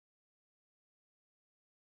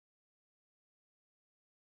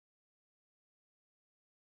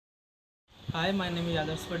Hi, my name is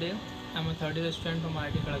Adarsh Patel. I'm a third year student from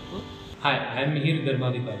IIT Kharagpur. Hi, I am Mihir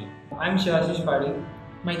Dharmadhikari. I'm Shashish Padhi.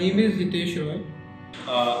 My name is Hitesh Roy.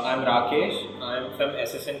 I'm Rakesh. I'm from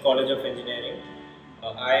SSN College of Engineering.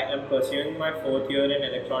 I am pursuing my fourth year in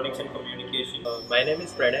Electronics and Communication. My name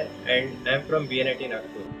is Pranay and I am from VNIT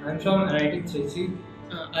Nagpur. I'm from IIT Trichy.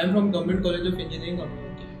 I'm from Government College of Engineering,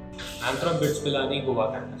 Amravati. I am from BITS Pilani,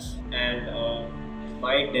 Goa campus. And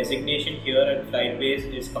my designation here at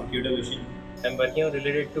FlytBase is Computer Vision. I'm working on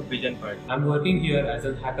related to vision part. I'm working here as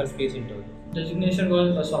a HackerSpace intern. Designation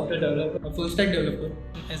was a software developer, A full stack developer.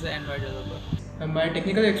 As an Android developer. My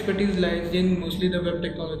technical expertise lies in mostly the web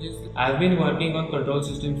technologies. I've been working on control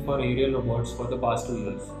systems for aerial robots for the past 2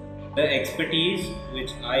 years. The expertise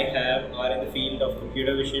which I have are in the field of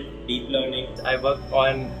computer vision, deep learning. I work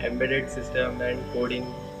on embedded system and coding,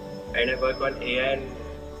 and I work on AI and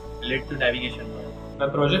related to navigation part. My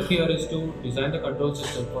project here is to design the control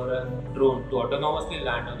system for a drone to autonomously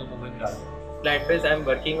land on the moving target. FlytBase, I'm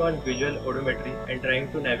working on visual odometry and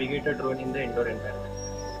trying to navigate a drone in the indoor environment.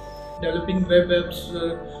 Developing web apps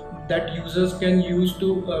that users can use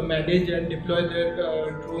to manage and deploy their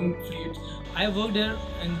drone fleets. I worked there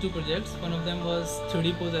in two projects. One of them was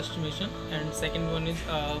 3D pose estimation, and second one is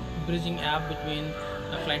bridging app between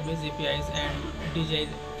FlytBase APIs and DJI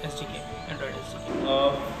SDK, Android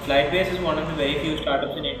SDK. FlytBase is one of the very few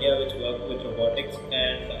startups in India which work with robotics,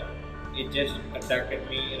 and it just attracted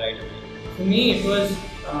me right away. For me, it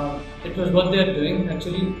was what they are doing.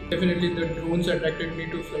 Actually, Definitely the drones attracted me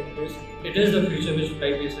to FlytBase. it is the future which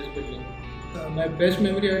FlytBase is building. My best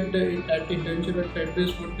memory at internship at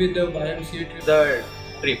FlytBase would be the YMCA trip. The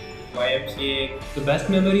trip. YMCA. The best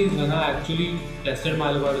memory is when I actually tested my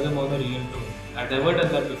algorithm on a real drone. I've never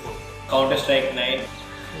done that before. Counter-Strike 9.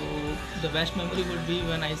 So the best memory would be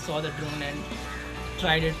when I saw the drone and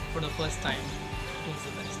tried it for the first time. It was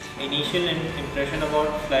the best. Initial impression about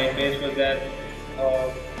FlytBase was that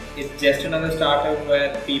it's just another startup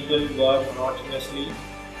where people work monotonously,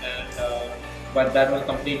 and but that was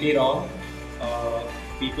completely wrong.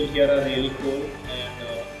 People here are really cool,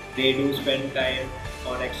 and they do spend time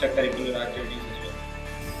on extracurricular activities as well.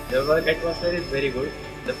 The work atmosphere is very good.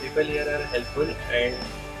 The people here are helpful and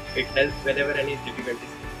it helps whenever any difficulties.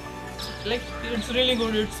 Like, it's really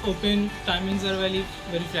good. It's open. Timings are very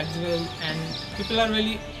flexible, and people are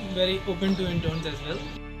really very open to interns as well.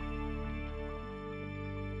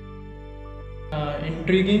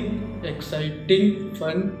 Intriguing, exciting,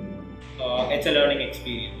 fun. It's a learning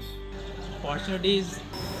experience. Opportunities,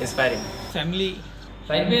 Inspiring. family.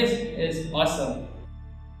 FlytBase is awesome.